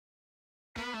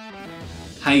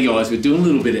Hey guys, we're doing a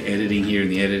little bit of editing here in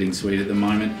the editing suite at the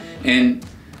moment, and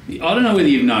I don't know whether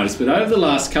you've noticed, but over the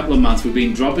last couple of months we've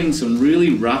been dropping some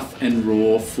really rough and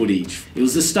raw footage. It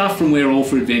was the stuff from where All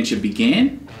for Adventure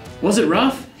began. Was it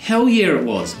rough? Hell yeah it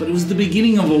was, but it was the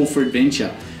beginning of All for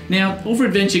Adventure. Now, All for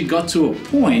Adventure got to a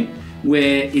point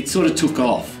where it sort of took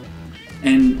off,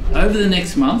 and over the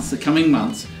next months, the coming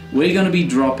months, we're going to be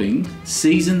dropping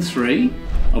season 3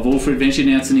 of All for Adventure.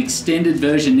 Now it's an extended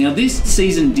version. Now this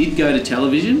season did go to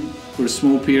television for a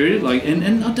small period,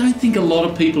 and I don't think a lot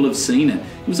of people have seen it.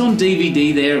 It was on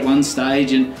DVD there at one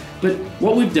stage, but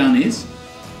what we've done is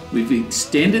we've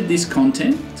extended this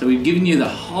content. So we've given you the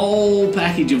whole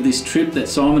package of this trip that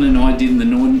Simon and I did in the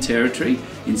Northern Territory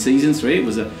in season 3. It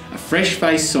was a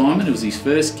fresh-faced Simon. It was his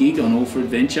first gig on All for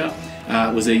Adventure.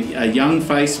 It was a young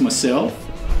face myself.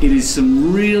 It is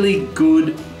some really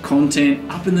good content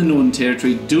up in the Northern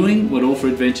Territory doing what All for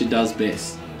Adventure does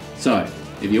best. So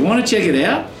if you want to check it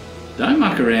out, don't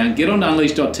muck around, get on to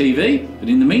unleash.tv, but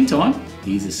in the meantime,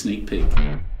 here's a sneak peek.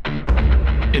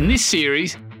 In this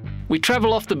series, we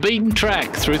travel off the beaten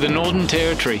track through the Northern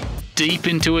Territory, deep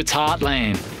into its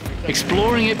heartland,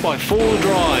 exploring it by four-wheel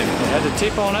drive. We had a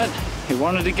tip on it, he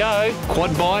wanted to go.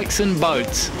 Quad bikes and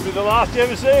boats. It'll be the last you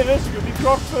ever see of us, it'll be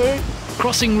croc food.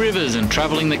 Crossing rivers and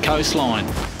travelling the coastline.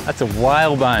 That's a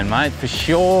whalebone, mate, for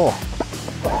sure.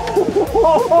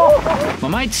 My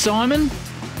mates Simon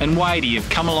and Wadey have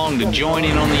come along to join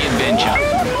in on the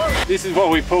adventure. This is what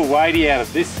we pull Wadey out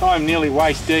of, this time nearly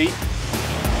waist deep.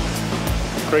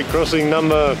 Creek crossing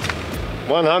number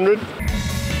 100.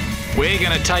 We're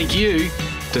going to take you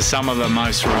to some of the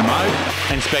most remote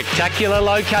And spectacular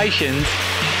locations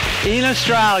in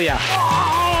Australia.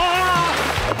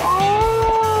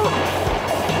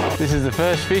 This is the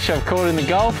first fish I've caught in the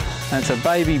Gulf, and it's a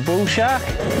baby bull shark.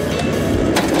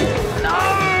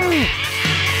 No!